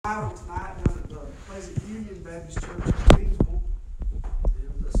Baptist Church in Gainesville.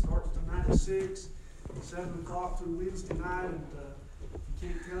 And starts tonight at 6, 7 o'clock through Wednesday night. And if you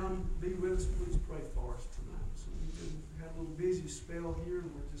can't come, be with us, please pray for us tonight. So we've had a little busy spell here,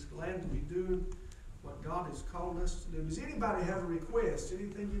 and we're just glad to be doing what God has called us to do. Does anybody have a request?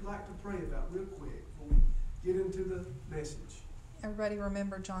 Anything you'd like to pray about real quick before we get into the message? Everybody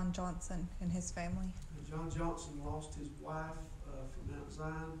remember John Johnson and his family? John Johnson lost his wife from Mount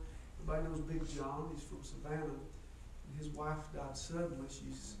Zion. Everybody knows Big John. He's from Savannah. And his wife died suddenly.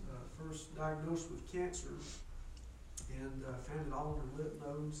 She's first diagnosed with cancer and found it all in her lip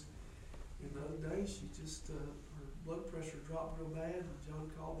nose. And the other day, she just, her blood pressure dropped real bad. And John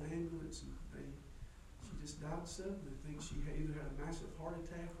called the ambulance, and she just died suddenly. I think she either had a massive heart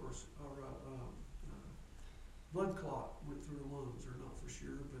attack or blood clot went through her lungs. They're not for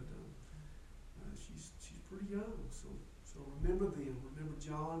sure, but she's pretty young. So remember them. Remember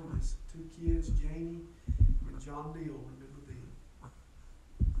John and his 2 kids, Janie and John Neal. Remember them.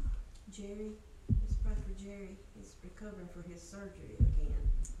 Jerry, let's pray for Jerry. He's recovering for his surgery again.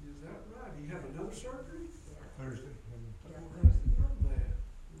 Is that right? He had another surgery? Yeah. Thursday. Yeah, I Thursday. didn't know that.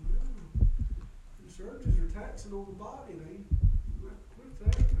 Well, the surgeries are taxing on the body. They quit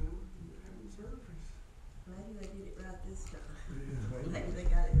that now. Having surgeries. Maybe they did it right this time. Yeah. Maybe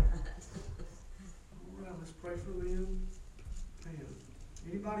they got it right. All right, let's pray for them. And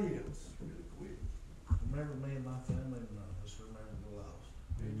anybody else? Really quick. Remember me and my family, and let's remember the lost.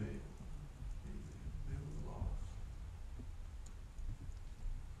 Amen. Remember the lost.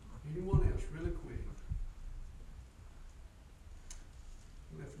 Anyone else? Really quick.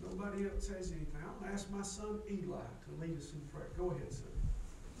 Well, if nobody else says anything, I'm going to ask my son Eli to lead us in prayer. Go ahead, son.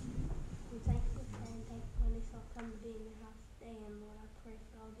 I'm thankful and thankful when I'll come to be in your house today. And Lord, I pray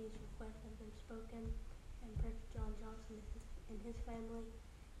for all these requests that have been spoken, and pray for John Johnson and his family.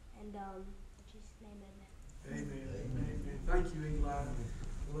 And in Jesus' name, amen. Amen. Amen. Thank you, Eli.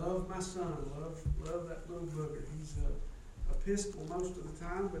 Love my son. Love that little booger. He's a pistol most of the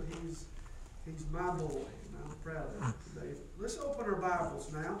time, but he's my boy, and I'm proud of him today. Let's open our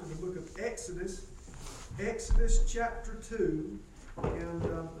Bibles now to the book of Exodus. Exodus chapter 2. And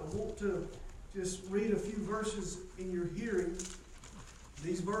I want to just read a few verses in your hearing.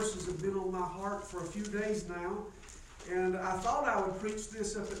 These verses have been on my heart for a few days now. And I thought I would preach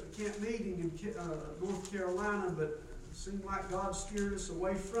this up at the camp meeting in North Carolina, but it seemed like God steered us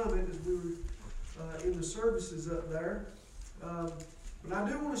away from it as we were in the services up there. But I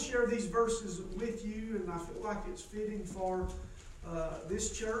do want to share these verses with you, and I feel like it's fitting for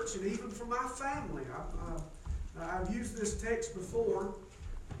this church and even for my family. I've used this text before,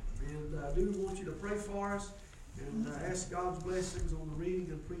 and I do want you to pray for us and ask God's blessings on the reading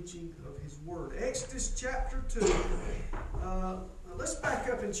and preaching of His Word. Exodus chapter 2. Let's back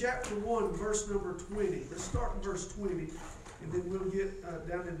up in chapter 1, verse number 20. Let's start in verse 20, and then we'll get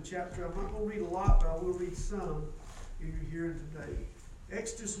down into chapter. I'm not going to read a lot, but I will read some in your hearing today.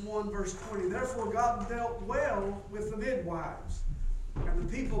 Exodus 1, verse 20. Therefore God dealt well with the midwives, and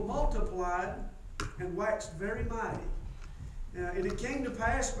the people multiplied and waxed very mighty. And it came to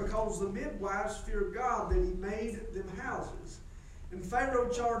pass, because the midwives feared God, that He made them houses. And Pharaoh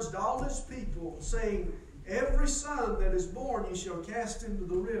charged all his people, saying, Every son that is born ye shall cast into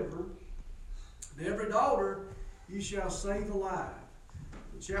the river, and every daughter ye shall save alive.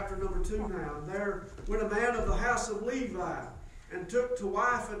 Chapter number 2 now. And there went a man of the house of Levi, and took to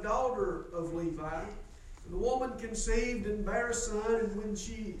wife a daughter of Levi. And the woman conceived and bare a son, and when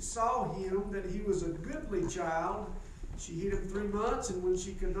she saw him that he was a goodly child, she hid him 3 months, and when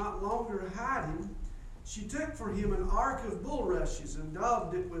she could not longer hide him, she took for him an ark of bulrushes, and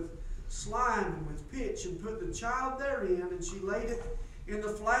daubed it with slime and with pitch, and put the child therein, and she laid it in the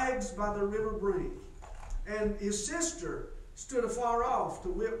flags by the river brink. And his sister stood afar off to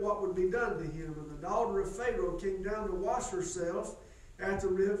wit what would be done to him. And the daughter of Pharaoh came down to wash herself at the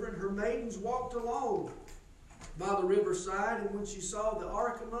river, and her maidens walked along by the riverside. And when she saw the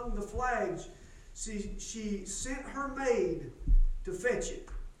ark among the flags, she sent her maid to fetch it.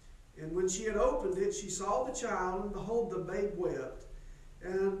 And when she had opened it, she saw the child, and behold, the babe wept.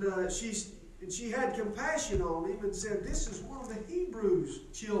 And she had compassion on him, and said, This is one of the Hebrews'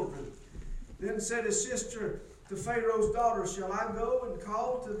 children. Then said his sister to Pharaoh's daughter, Shall I go and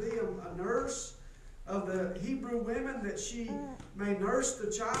call to thee a nurse of the Hebrew women, that she may nurse the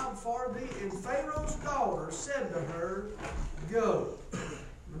child for thee? And Pharaoh's daughter said to her, Go.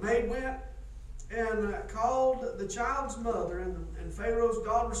 The maid went and called the child's mother, and Pharaoh's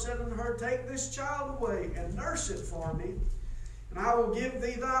daughter said unto her, Take this child away and nurse it for me, and I will give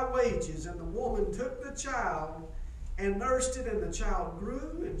thee thy wages. And the woman took the child and nursed it, and the child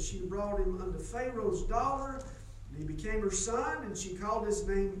grew, and she brought him unto Pharaoh's daughter, and he became her son, and she called his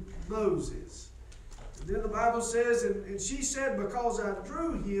name Moses. And then the Bible says, and she said, because I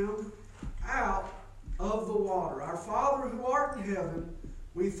drew him out of the water. Our Father who art in heaven,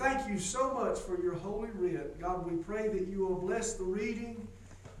 we thank you so much for your holy writ. God, we pray that you will bless the reading,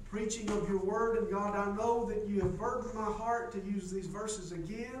 preaching of your word. And God, I know that you have burdened my heart to use these verses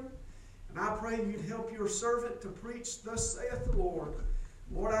again. And I pray you'd help your servant to preach, thus saith the Lord.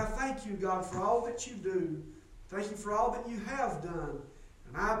 Lord, I thank you, God, for all that you do. Thank you for all that you have done.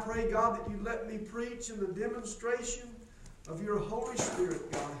 And I pray, God, that you let me preach in the demonstration of your Holy Spirit,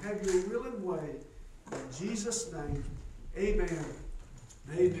 God. Have your will and way. In Jesus' name, amen.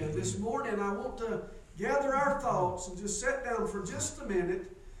 Amen. This morning I want to gather our thoughts and just sit down for just a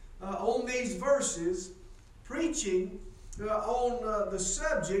minute on these verses, preaching on the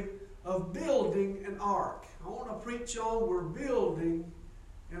subject of building an ark. I want to preach on we're building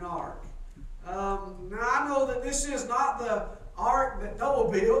an ark. Now I know that this is not the ark that Noah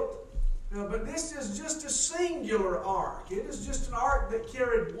built, but this is just a singular ark. It is just an ark that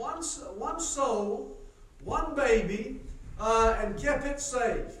carried one soul, one baby, and kept it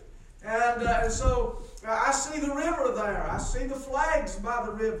safe. And so I see the river there. I see the flags by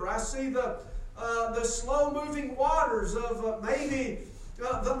the river. I see the slow-moving waters of maybe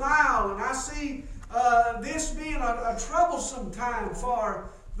the Nile. And I see this being a troublesome time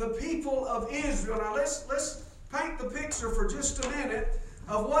for the people of Israel. Now let's paint the picture for just a minute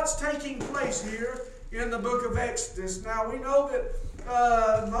of what's taking place here in the book of Exodus. Now we know that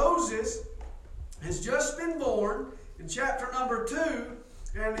Moses has just been born in chapter number 2,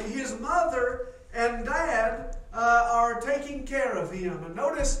 and his mother and dad are taking care of him. And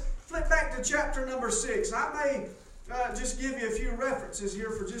notice, flip back to chapter number 6. I may just give you a few references here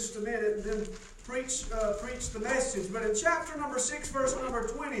for just a minute and then preach the message. But in chapter number 6, verse number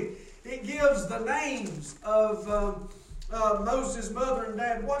 20, it gives the names of Moses' mother and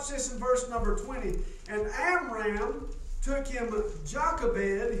dad. Watch this in verse number 20. And Amram took him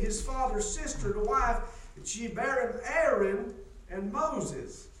Jochebed, his father's sister, to wife, and she bare him Aaron and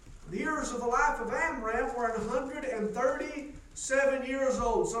Moses. The years of the life of Amram were 137 years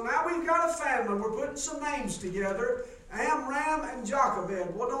old. So now we've got a family. We're putting some names together. Amram and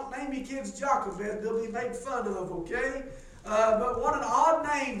Jochebed. Well, don't name your kids Jochebed. They'll be made fun of, okay? But what an odd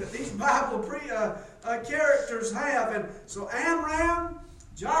name that these Bible characters have. And so Amram,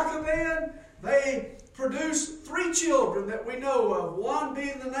 Jochebed, they produced 3 children that we know of. One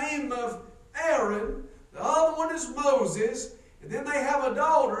being the name of Aaron. The other one is Moses. And then they have a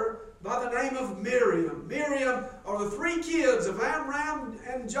daughter by the name of Miriam. Miriam are the 3 kids of Amram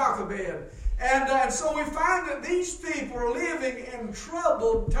and Jochebed. And so we find that these people are living in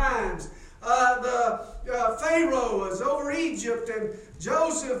troubled times. Pharaoh is over Egypt, and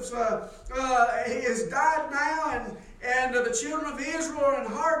Joseph has died now, and the children of Israel are in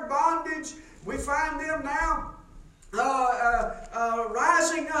hard bondage. We find them now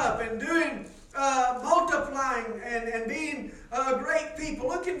rising up and doing multiplying and being great people.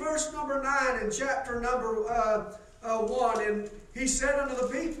 Look in verse number 9 in chapter number 1. And he said unto the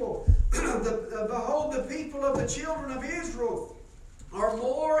people, Behold, the people of the children of Israel are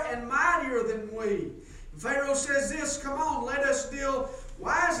more and mightier than we. Pharaoh says this, Come on, let us deal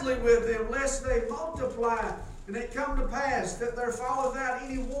wisely with them, lest they multiply. And it come to pass that there falleth out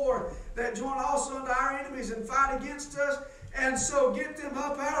any war that join also unto our enemies and fight against us, and so get them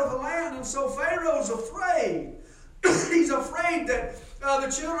up out of the land. And so Pharaoh's afraid. He's afraid that the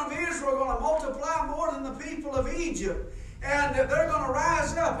children of Israel are going to multiply more than the people of Egypt, and that they're going to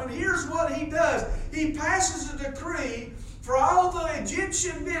rise up. And here's what he does. He passes a decree for all the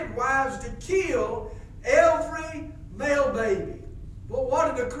Egyptian midwives to kill every male baby. Well,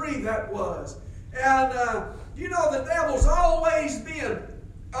 what a decree that was. And you know, the devil's always been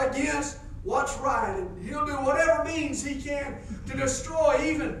against what's right, and he'll do whatever means he can to destroy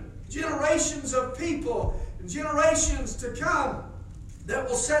even generations of people and generations to come that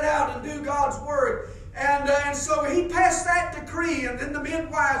will set out and do God's word. And so he passed that decree, and then the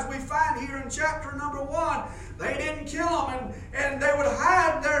midwives we find here in chapter number 1, they didn't kill them, and they would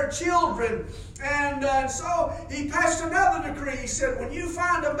hide their children. And so he passed another decree. He said, when you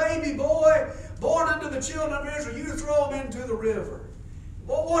find a baby boy born unto the children of Israel, you throw him into the river.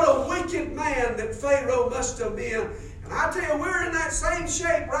 Well, what a wicked man that Pharaoh must have been. And I tell you, we're in that same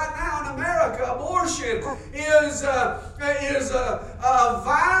shape right now in America. Abortion is a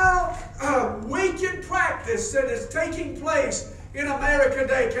vile, wicked practice that is taking place in America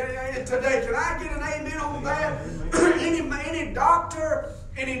today. Can I get an amen on that? Any doctor,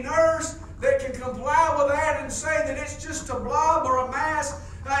 any nurse that can comply with that and say that it's just a blob or a mass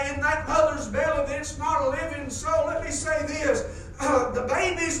in that mother's belly, that it's not a living soul. Let me say this. The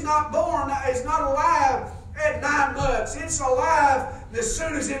baby's not born, is not alive at 9 months. It's alive as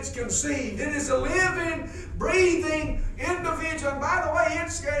soon as it's conceived. It is a living, breathing individual. And by the way,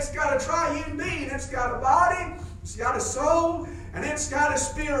 it's got a triune being. It's got a body, it's got a soul, and it's got a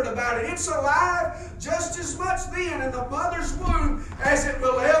spirit about it. It's alive just as much then in the mother's womb as it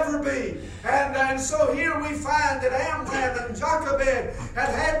will ever be. And so here we find that Amram and Jochebed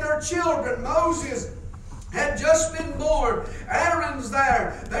had their children. Moses had just been born. Aaron's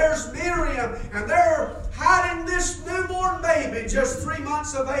there. There's Miriam. And they're hiding this newborn baby, just 3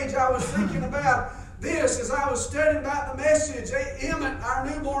 months of age. I was thinking about this as I was studying about the message. Emmett, our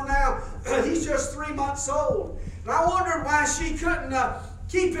newborn now, he's just 3 months old. And I wondered why she couldn't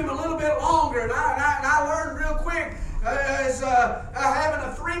keep him a little bit longer. And I learned real quick as having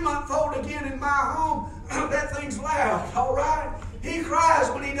a 3-month-old again in my home, that thing's loud, all right? He cries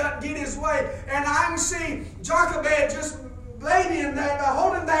when he doesn't get his way. And I can see Jochebed just babying that,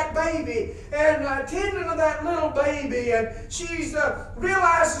 holding that baby and tending to that little baby. And she's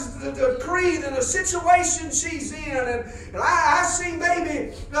realizes the decree and the situation she's in. And I see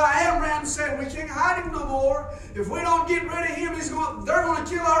maybe Amram said, we can't hide him no more. If we don't get rid of him, they're going to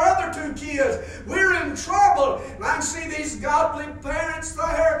kill our other 2 kids. We're in trouble. And I can see these godly parents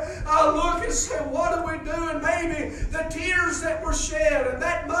there look and say, what do we do? And maybe the tears that were shed, and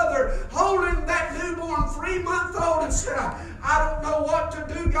that mother holding that newborn 3-month-old and said, I don't know what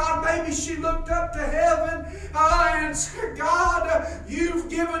to do, God. Maybe she looked up to heaven and said, God, you've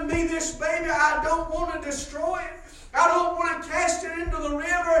given me this baby. I don't want to destroy it. I don't want to cast it into the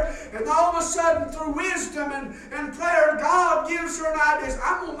river. And all of a sudden, through wisdom and prayer, God gives her an idea.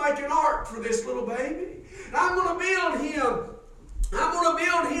 I'm going to make an ark for this little baby. And I'm going to build him. I'm going to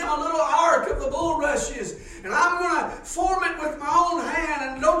build him a little ark of the bulrushes. And I'm going to form it with my own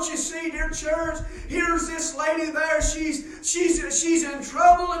hand. And don't you see, dear church, here's this lady there. She's in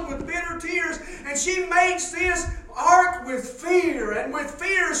trouble and with bitter tears. And she makes this ark with fear. And with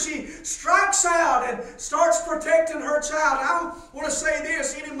fear, she strikes out and starts protecting her child. I want to say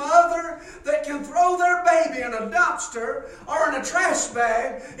this. Any mother that can throw their baby in a dumpster or in a trash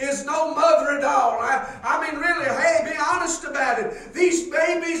bag is no mother at all. I mean, really, hey, be honest about it. These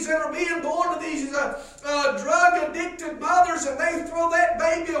babies that are being born to these drug-addicted mothers, and they throw that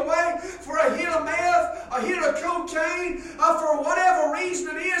baby away for a hit of meth, a hit of cocaine, for whatever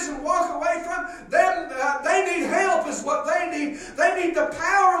reason it is, and walk away from them. They need help is what they need. They need the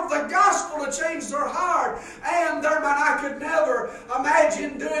power of the gospel to change their heart and their mind. I could never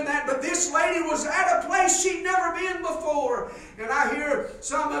imagine doing that, but this lady was at a place she'd never been before. And I hear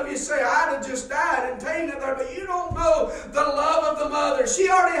some of you say, I'd have just died and taken it there, but you don't know the love of the mother. She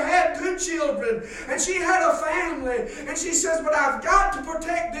already had 2 children, and she had a family, and she says, but I've got to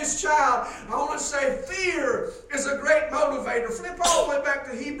protect this child. I want to say fear is a great motivator. Flip all the way back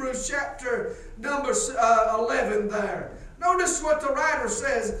to Hebrews chapter number 11 there. Notice what the writer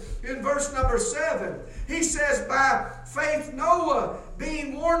says in verse number 7. He says, by faith Noah,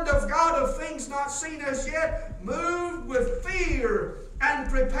 being warned of God of things not seen as yet, moved with fear and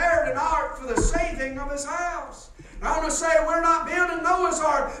prepared an ark for the saving of his house. I want to say we're not building Noah's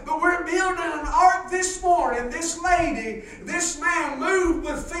ark, but we're building an ark this morning. This lady, this man moved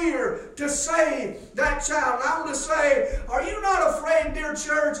with fear to save that child. And I want to say, are you not afraid, dear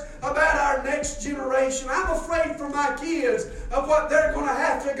church, about our next generation? I'm afraid for my kids of what they're going to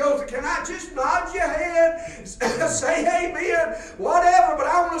have to go through. Can I just nod your head, say amen, whatever? But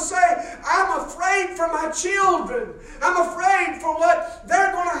I want to say, I'm afraid for my children. I'm afraid for what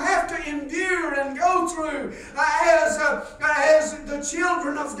they're going to have to endure and go through as the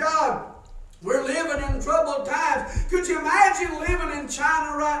children of God. We're living in troubled times. Could you imagine living in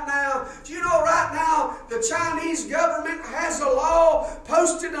China right now? Do you know right now the Chinese government has a law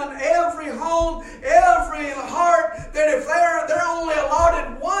posted on every home, every heart, that if they're only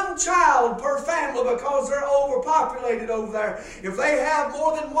allotted 1 child per family because they're overpopulated over there. If they have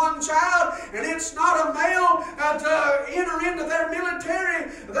more than 1 child and it's not a male to enter into their military,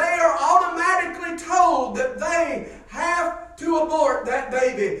 they are automatically told that they have to abort that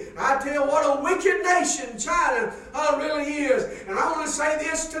baby. I tell you what a wicked nation China really is. And I want to say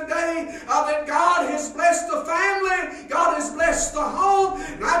this today, that God has blessed the family, God has blessed the home,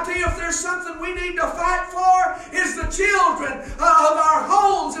 and I tell you, if there's something we need to fight for, is the children of our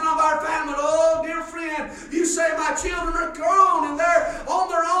homes and of our family. Oh, dear friend, you say my children are grown and they're on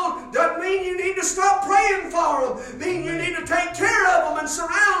their own. Doesn't mean you need to stop praying for them. Mean you need to take care of them and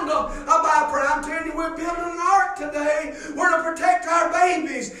surround them by prayer. I'm telling you, we're building an ark today. We're to protect our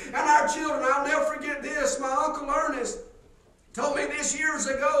babies and our children. I'll never forget this. My Uncle Ernest told me this years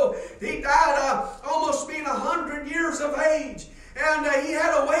ago. He died almost being 100 years of age. And he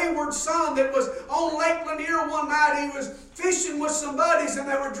had a wayward son that was on Lake Lanier one night. He was fishing with some buddies and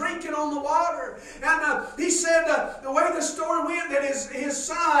they were drinking on the water. And he said the way the story went that his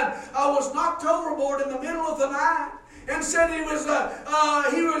son was knocked overboard in the middle of the night. And said he was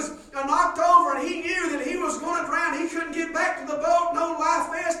knocked over and he knew that he was going to drown. He couldn't get back to the boat, no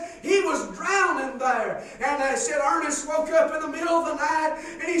life vest. He was drowning there. And said Ernest woke up in the middle of the night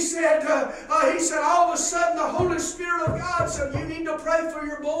and he said all of a sudden the Holy Spirit of God said, you need to pray for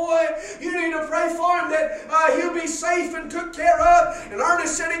your boy. You need to pray for him that he'll be safe and took care of. And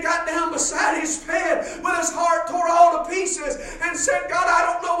Ernest said he got down beside his bed with his heart tore all to pieces and said, God,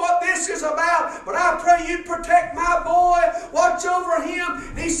 I don't know what this is about, but I pray you'd protect my boy. Watch over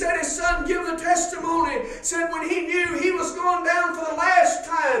him. He said his son gave the testimony. Said when he knew he was going down for the last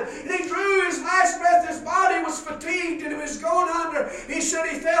time and he drew his last breath, his body was fatigued and he was going under. He said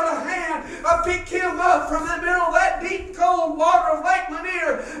he felt a hand pick him up from the middle of that deep cold water of Lake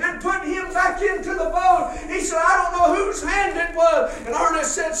Lanier and put him back into the boat. He said, I don't know whose hand it was. And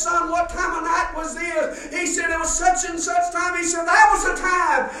Ernest said, son, what time of night was this? He said, it was such and such time. He said, that was the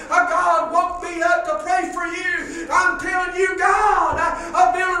time God woke me up to pray for you. I'm telling you, God,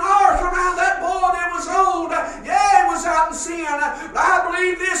 I built an ark around that boy that was old. Yeah, he was out in sin. But I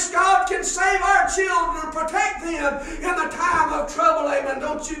believe this God can save our children and protect them in the time of trouble. Amen.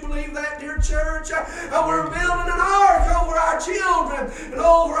 Don't you believe that, dear church? We're building an ark over our children and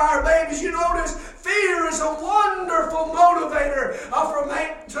over our babies. You notice, fear is a wonderful motivator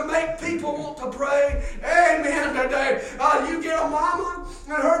to make people want to pray. Amen today. You get a mama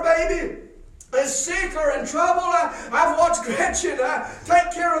and her baby is sick or in trouble. I've watched Gretchen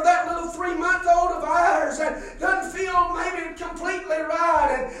take care of that little 3-month-old of ours and doesn't feel maybe completely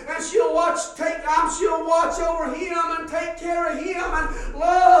right, and she'll watch over him and take care of him and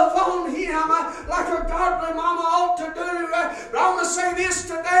love on him like a godly mama ought to do. But I want to say this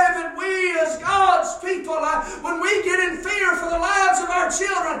today, that we as God's people, when we get in fear for the lives of our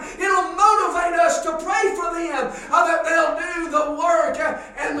children, it'll motivate us to pray for them, that they'll do the work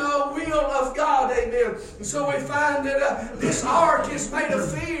and the will of God. Amen. And so we find that this ark is made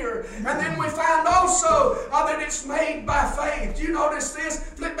of fear. And then we find also that it's made by faith. Do you notice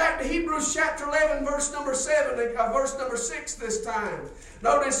this? Flip back to Hebrews chapter 11, verse number 6 this time.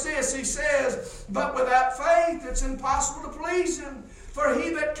 Notice this. He says, but without faith it's impossible to please Him. For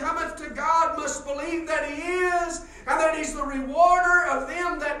he that cometh to God must believe that He is, and that He's the rewarder of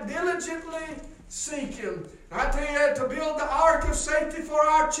them that diligently seek Him. I tell you, to build the ark of safety for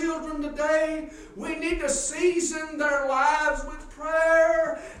our children today, we need to season their lives with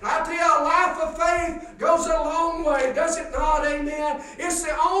prayer. And I tell you, a life of faith goes a long way, does it not? Amen. It's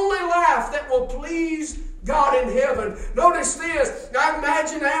the only life that will please God in heaven. Notice this. I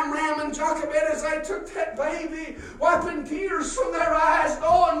imagine Amram and Jochebed as they took that baby, wiping tears from their eyes,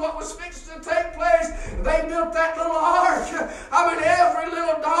 knowing what was fixing to take place. They built that little ark. I mean, every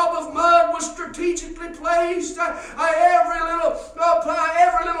little daub of mud was strategically placed. Every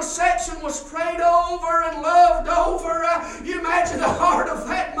little section was prayed over and loved over. You imagine the heart of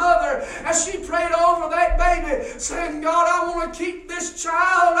that mother as she prayed over that baby, saying, God, I want to keep this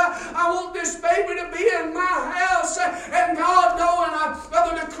child. I want this baby to be in my house. And God, knowing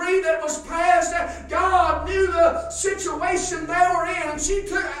the decree that was passed, God knew the situation they were in. She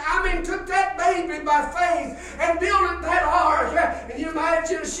took that baby by faith and built that ark. And you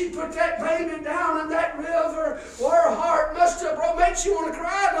imagine she put that baby down in that river, where her heart must have made you want to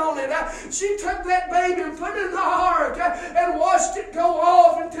cry on it. She took that baby and put it in the ark and watched it go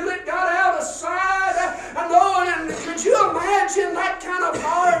off until it got out of sight. And could you imagine that kind of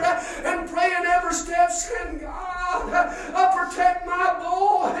heart and praying every step, saying, God, protect my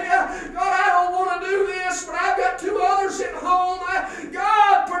boy. God, I don't want to do this, but I've got 2 others at home.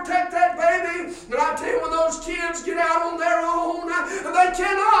 God, protect that baby. And I tell you, when those kids get out on their own, they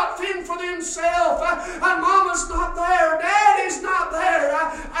cannot fend for themselves. And Mama's not there. Daddy's not there.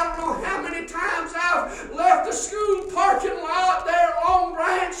 I don't know how many times I've left the school parking lot there at Long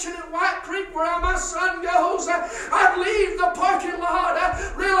Branch and at White Creek where my son goes. I'd leave the parking lot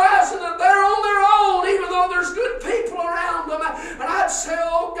realizing that they're on their own, even though there's good people around them. And I'd say,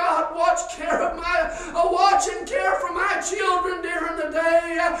 oh God, watch and care for my children during the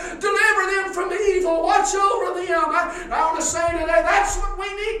day. Deliver them from evil. Watch over them. I want to say today, that's what we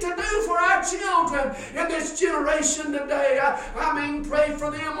need to do for our children in this generation today. Pray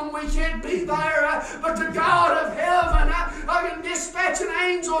for them when we can't be there, but the God of heaven can dispatch an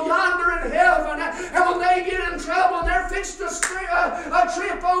angel yonder in heaven, and when they get in trouble and they're fixed to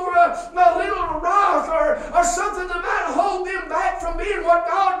trip over a little rock or something that might hold them back from being what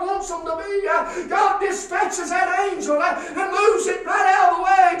God wants them to be, God dispatches that angel and moves it right out of the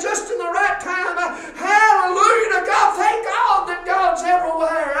way just in the right time. Hallelujah to God. Thank God that God's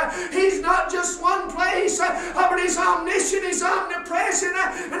everywhere. He's not just one place, but He's omniscient, He's omnipresent,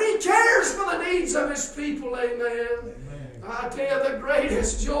 and He cares for the needs of His people. Amen. I tell you, the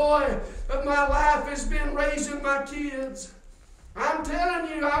greatest joy of my life has been raising my kids. I'm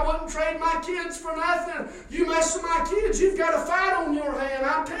telling you, I wouldn't trade my kids for nothing. You mess with my kids, you've got a fight on your hand.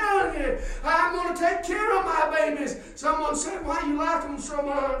 I'm telling you, I'm going to take care of my babies. Someone said, why you like them so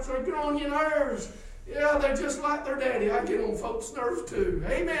much? They get on your nerves. Yeah, they're just like their daddy. I get on folks' nerves too.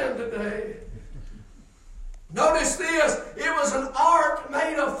 Amen today. Notice this, it was an ark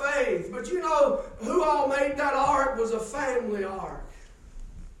made of faith. But you know who all made that ark? Was a family ark.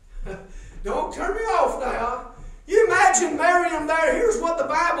 Don't turn me off now. You imagine Miriam there. Here's what the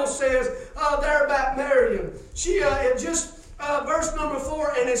Bible says there about Miriam. She, verse number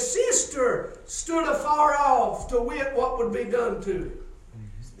 4, and his sister stood afar off to wit what would be done to him.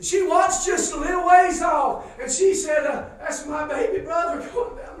 She watched just a little ways off, and she said, that's my baby brother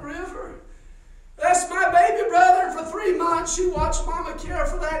going down the river. That's my baby brother. And for 3 months, she watched Mama care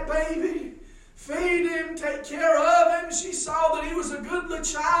for that baby, feed him, take care of him. She saw that he was a goodly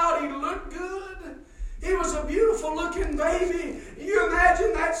child. He looked good. He was a beautiful looking baby. You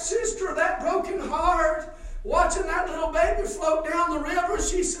imagine that sister, that broken heart, watching that little baby float down the river.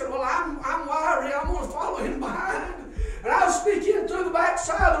 She said, well, I'm wiry. I'm going to follow him behind. And I was speaking through the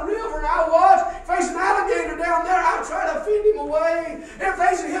backside of the river, and I watched. If there's an alligator down there, I'll try to feed him away. If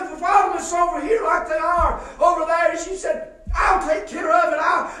there's a hippopotamus over here like they are over there, she said, I'll take care of it.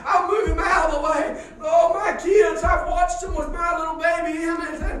 I'll move him out of the way. Oh, my kids, I've watched them with my little baby in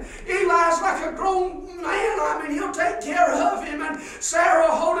it. And Eli's like a grown man. I mean, he'll take care of him. And Sarah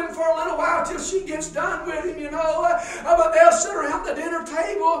will hold him for a little while till she gets done with him, you know. But they'll sit around the dinner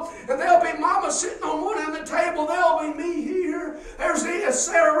table, and there'll be Mama sitting on one end of the table. There'll be me here. There's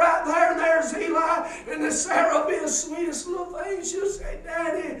Sarah right there, and there's Eli. And then Sarah will be the sweetest little thing. She'll say,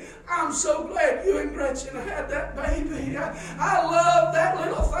 Daddy, I'm so glad you and Gretchen had that baby. I love that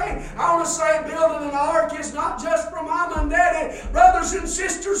little thing. I want to say building an ark is not just for Mama and Daddy. Brothers and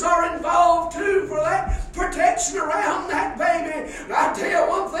sisters are involved too for that protection around that baby. And I tell you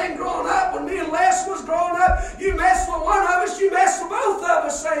one thing, growing up, when me and Les was growing up, you mess with one of us, you mess with both of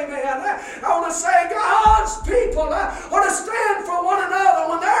us. Amen. I want to say God's people want to stand for one another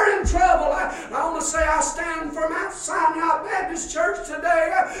when they're in trouble. I want to say I stand for Mount Sinai Baptist Church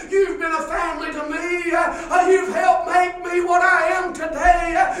today. You've been a family to me. You've helped make me what I am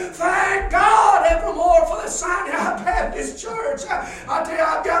today. Thank God evermore for the Sinai Baptist Church. I tell you,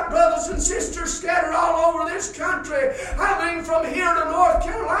 I've got brothers and sisters scattered all over this country. I mean, from here to North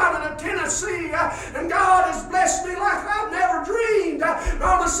Carolina to Tennessee. And God has blessed me like I've never dreamed. I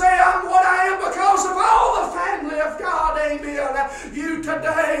want to say I'm what I am because of all the family of God. Amen. You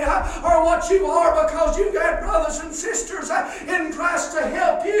today are what you are because you've got brothers and sisters in Christ to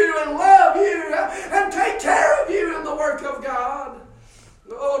help you and love you and take care of you in the work of God.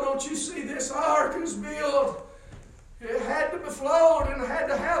 Oh, don't you see this ark is built? It had to be float and it had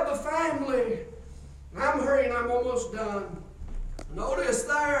to have the family. I'm hurrying, I'm almost done. Notice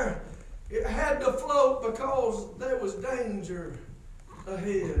there, it had to float because there was danger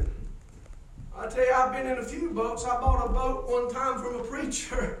ahead. I tell you, I've been in a few boats. I bought a boat one time from a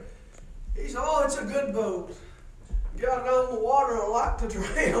preacher. He said, oh, it's a good boat. Got it on the water a lot to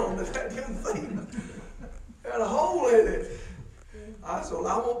drown. That damn thing had a hole in it. I said, well,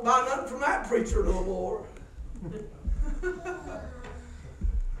 I won't buy nothing from that preacher no more.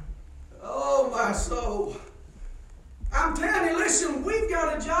 Oh, my soul. I'm telling you, listen, we've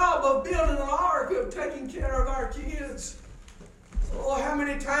got a job of building an ark, of taking care of our kids. Oh, how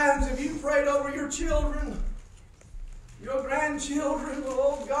many times have you prayed over your children, your grandchildren?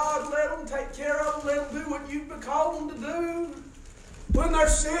 Oh, God, let them take care of them. Let them do what you've called them to do. When they're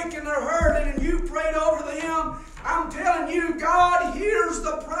sick and they're hurting and you prayed over them, I'm telling you, God hears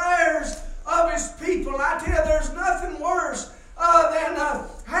the prayers of His people. I tell you, there's nothing worse than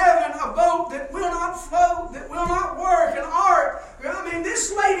having a boat that will not float, that will not work, an ark. I mean,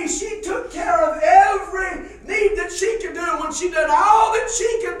 this lady, she took care of every need that she could do. When she did all that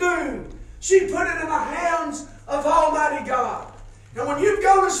she could do, she put it in the hands of Almighty God. And when you've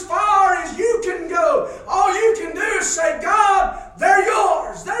gone as far as you can go, all you can do is say, God, they're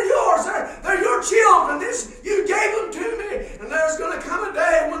yours. They're yours. They're your children. You gave them to me. And there's going to come a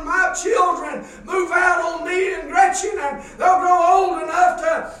day when my and they'll grow old enough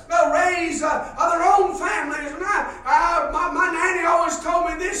to raise their own families. And my nanny always told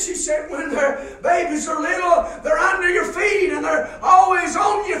me this. She said, when their babies are little, they're under your feet and they're always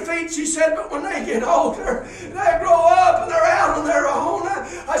on your feet. She said, but when they get older, they grow up and they're out on their own.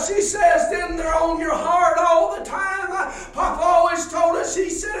 She says, then they're on your heart all the time. Papa always told us, he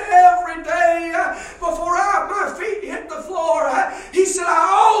said, every day before my feet hit the floor, he said, I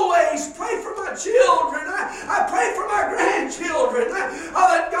always pray for my children. I pray for my grandchildren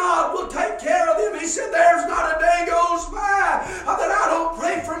that God will take care of them. He said, there's not a day goes by that I don't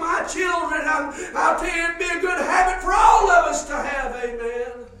pray for my children. I'll tell you, it'd be a good habit for all of us to have.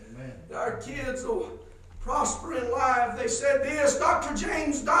 Amen. Amen. Our kids will prosper in life. They said this, Dr.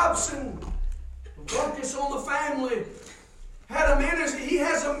 James Dobson, focus on the family, had a ministry. He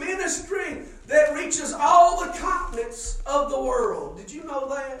has a ministry that reaches all the continents of the world. Did you know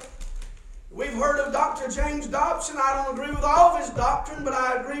that? We've heard of Dr. James Dobson. I don't agree with all of his doctrine, but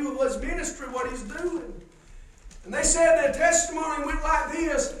I agree with his ministry, what he's doing. And they said the testimony went like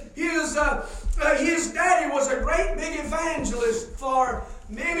this. His daddy was a great big evangelist for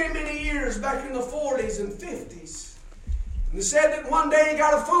many, many years back in the 40s and 50s. And they said that one day he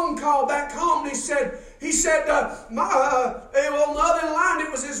got a phone call back home, and he said, on the other line,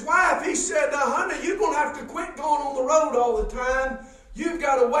 it was his wife. He said, honey, you're going to have to quit going on the road all the time. You've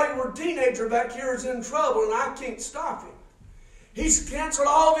got a wayward teenager back here who's in trouble, and I can't stop him. He's canceled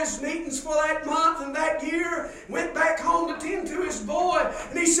all of his meetings for that month and that year, went back home to tend to his boy.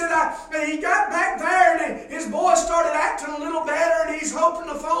 And he said, he got back there and his boy started acting a little better, and he's hoping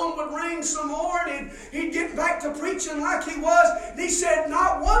the phone would ring some more and he'd get back to preaching like he was. And he said,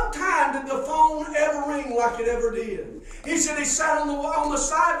 not one time did the phone ever ring like it ever did. He said he sat on the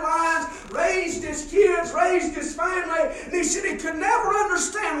sidelines, raised his kids, raised his family, and he said he could never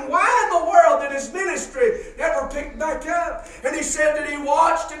understand why in the world that his ministry never picked back up. And he said that he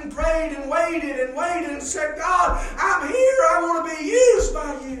watched and prayed and waited and said, God, I'm here. I want to be used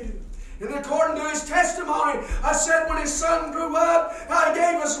by you. And according to his testimony, I said when his son grew up, he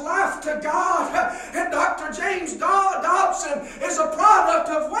gave his life to God. And Dr. James Dobson is a product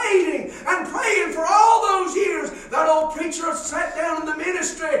of waiting and praying for all those years. That old preacher sat down in the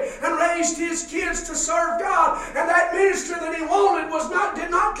ministry and raised his kids to serve God. And that ministry that he wanted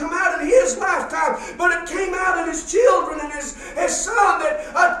did not come out in his lifetime, but it came out in his children and his son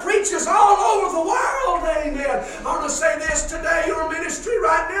that preaches all over the world. Amen. I want to say this today, your ministry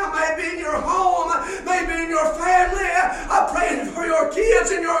right now may be in your home, maybe in your family. I'm praying for your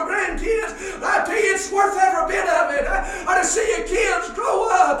kids and your grandkids. I tell you, it's worth every bit of it to see your kids grow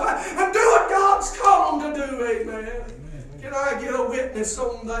up and do what God's called them to do. Amen. Can I get a witness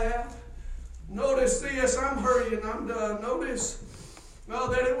on that? Notice this. I'm hurrying. I'm done. Notice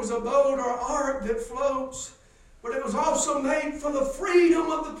that it was a boat or ark that floats, but it was also made for the freedom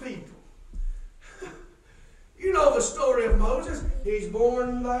of the people. You know the story of Moses. He's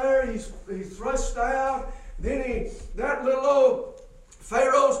born there. He's thrust out. Then that little old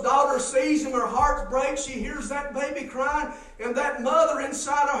Pharaoh's daughter sees him. Her heart breaks. She hears that baby crying. And that mother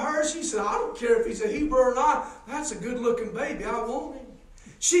inside of her, she said, I don't care if he's a Hebrew or not. That's a good-looking baby. I want him.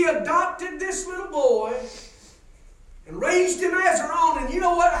 She adopted this little boy and raised him as her own. And you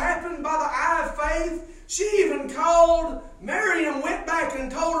know what happened by the eye of faith? She even called Miriam, went back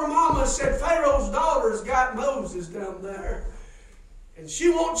and told her mama, said, Pharaoh's daughter's got Moses down there. And she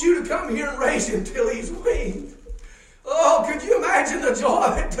wants you to come here and raise him till he's weaned. Oh, could you imagine the joy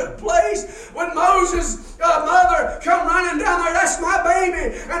that took place when Moses' mother come running down there? That's my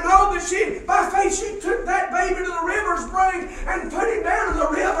baby. And know that by faith, she took that baby to the river's brink and put him down in the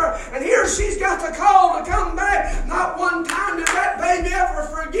river. And here she's got the call to come back. Not one time did that baby ever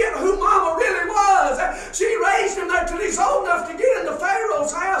forget who Mama really was. She raised him there till he's old enough to get into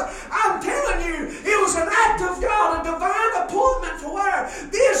Pharaoh's house. I'm telling you, it was an act of God, a divine appointment to where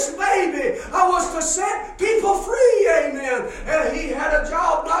this baby was to set people free. Amen. He had a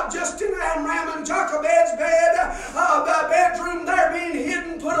job not just in Amram and Jochebed's bedroom there being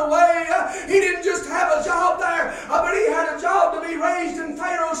hidden, put away. He didn't just have a job there, but he had a job to be raised in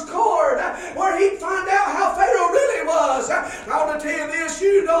Pharaoh's court where he'd find out how Pharaoh really was. I want to tell you this,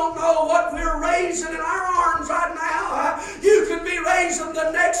 you don't know what we're raising in our arms right now. You could be raising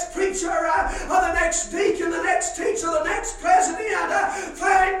the next preacher, the next deacon, the next teacher, the next president.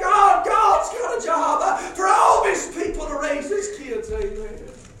 Thank God, God's got a job for all his people to raise his kids. Amen.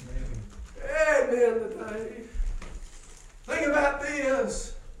 Amen today. Think about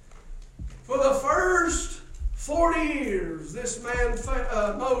this. For the first 40 years, this man,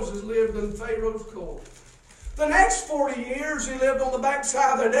 Moses, lived in Pharaoh's court. The next 40 years, he lived on the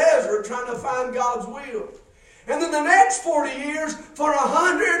backside of the desert trying to find God's will. And then the next 40 years, for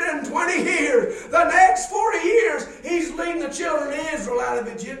 120 years, the next 40 years, he's leading the children of Israel out of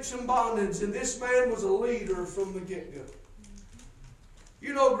Egyptian bondage. And this man was a leader from the get-go.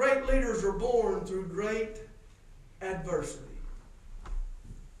 You know, great leaders are born through great adversity.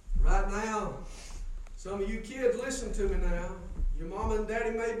 Right now, some of you kids, listen to me now. Your mama and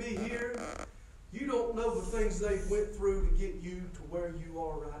daddy may be here. You don't know the things they went through to get you to where you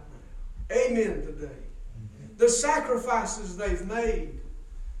are right now. Amen today. The sacrifices they've made.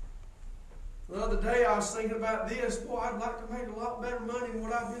 The other day I was thinking about this. Boy, I'd like to make a lot better money than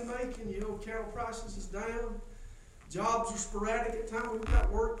what I've been making. You know, cattle prices is down. Jobs are sporadic at times. We've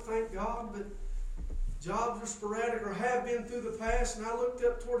got work, thank God, but jobs are sporadic or have been through the past. And I looked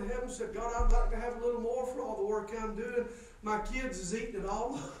up toward heaven and said, God, I'd like to have a little more for all the work I'm doing. My kids is eating it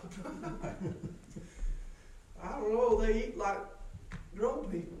all up. I don't know, they eat like grown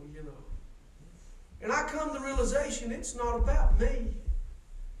people, you know. And I come to the realization it's not about me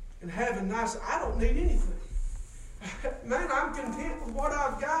and having nice, I don't need anything. Man, I'm content with what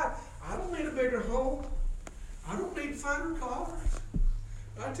I've got. I don't need a bigger home. I don't need finer cars.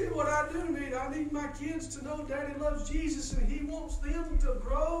 I tell you what I do need. I need my kids to know Daddy loves Jesus and He wants them to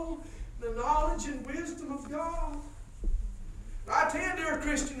grow in the knowledge and wisdom of God. I tell you, dear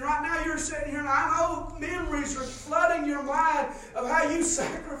Christian, right now you're sitting here and I know memories are flooding your mind of how you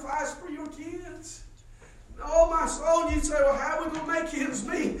sacrificed for your kids. Oh, my soul, and you say, well, how are we going to make ends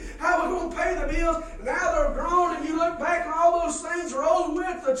meet? How are we going to pay the bills? And now they're grown and you look back and all those things are over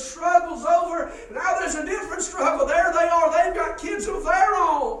with. The struggle's over. And now there's a different struggle. There they are. They've got kids of their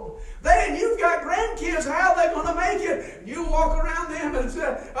own. And you've got grandkids. How are they going to make it? And you walk around them and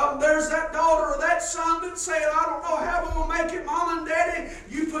say, there's that daughter or that son that's saying, I don't know how we're going to make it, Mom and Daddy.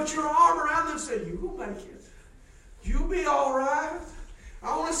 You put your arm around them and say, you will make it. You'll be all right.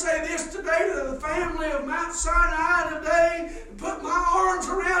 I want to say this today to the family of Mount Sinai today. Put my arms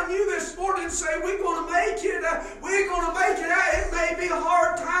around you this morning and say, we're going to make it. We're going to make it. It may be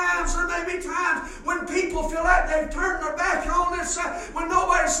hard times. There may be times when people feel like they've turned their back on us. When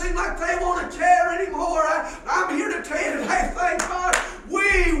nobody seems like they want to care anymore. I'm here to tell you today, thank God,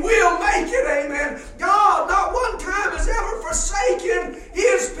 we will make it. Amen. God, not one time has ever forsaken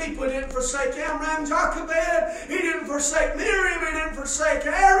His people. He didn't forsake Amram, Jochebed. He didn't forsake Miriam. He didn't forsake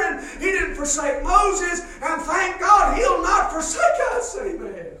Aaron. He didn't forsake Moses. And thank God He'll not forsake us.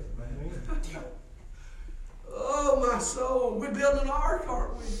 Amen. Oh, my soul. We're building an ark,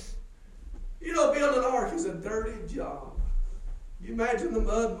 aren't we? You know, building an ark is a dirty job. You imagine the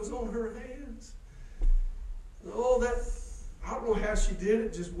mud was on her hands. Oh, I don't know how she did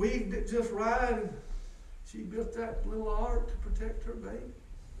it. Just weaved it just right. And she built that little ark to protect her baby.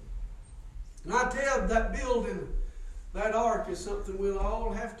 And I tell you, that building, that ark is something we'll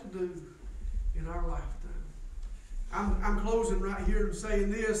all have to do in our lifetime. I'm closing right here and saying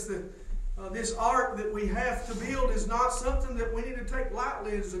this, that this ark that we have to build is not something that we need to take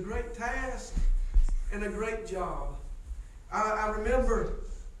lightly. It's a great task and a great job. I remember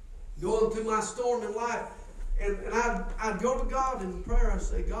going through my storm in life, and I'd go to God in prayer. I'd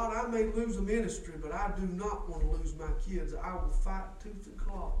say, God, I may lose a ministry, but I do not want to lose my kids. I will fight tooth and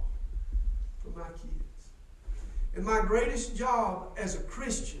claw for my kids. And my greatest job as a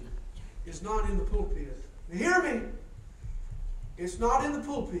Christian is not in the pulpit. Now hear me. It's not in the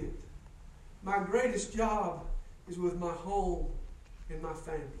pulpit. My greatest job is with my home and my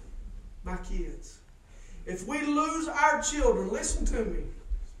family, my kids. If we lose our children, listen to me,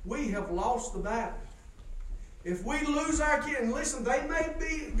 we have lost the battle. If we lose our kids, and listen, they may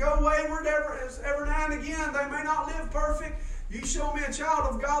go wayward every now and again. They may not live perfect. You show me a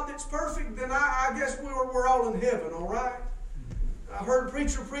child of God that's perfect, then I guess we're all in heaven, all right? I heard a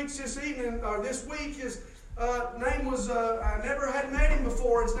preacher preach this week. His name was, I never had met him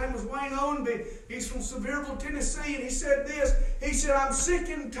before. His name was Wayne Ownby. He's from Sevierville, Tennessee, and he said this. He said, I'm sick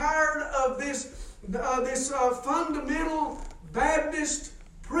and tired of this fundamental Baptist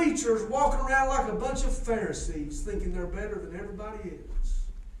preachers walking around like a bunch of Pharisees thinking they're better than everybody else.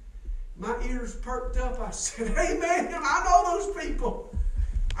 My ears perked up. I said, amen. I know those people.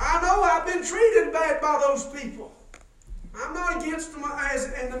 I know I've been treated bad by those people. I'm not against them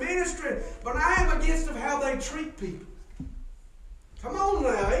in the ministry, but I am against them how they treat people. Come on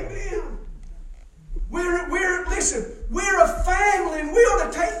now, amen. Listen, we're a family and we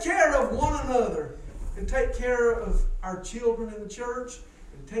ought to take care of one another and take care of our children in the church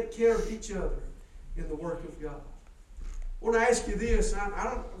and take care of each other in the work of God. I want to ask you this.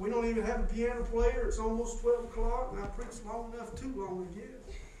 We don't even have a piano player. It's almost 12 o'clock and I preached long enough, too long to get.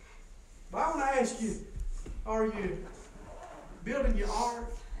 But I want to ask you, are you building your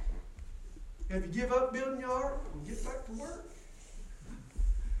ark? Have you give up building your art and get back to work?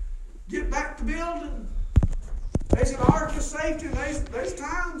 Get back to building. There's an ark of safety, and there's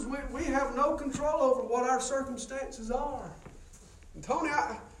times we have no control over what our circumstances are. And Tony,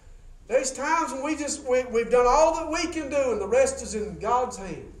 there's times when we've done all that we can do, and the rest is in God's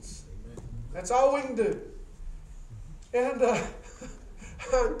hands. That's all we can do. And I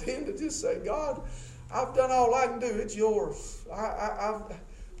intend to just say, God, I've done all I can do. It's yours.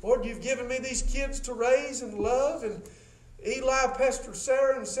 Lord, you've given me these kids to raise and love, and Eli pesters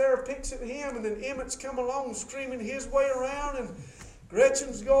Sarah, and Sarah picks at him, and then Emmett's come along screaming his way around, and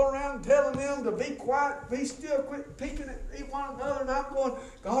Gretchen's going around telling them to be quiet, be still, quit peeking at one another, and I'm going,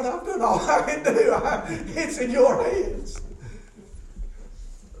 God, I've done all I can do. It's in your hands.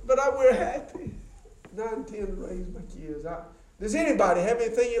 But we're happy. And I intend to raise my kids. Does anybody have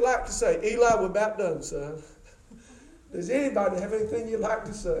anything you'd like to say? Eli, we're about done, son. Does anybody have anything you'd like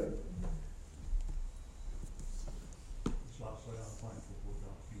to say? Just like I say, I'm thankful for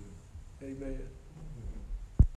God's given. Amen.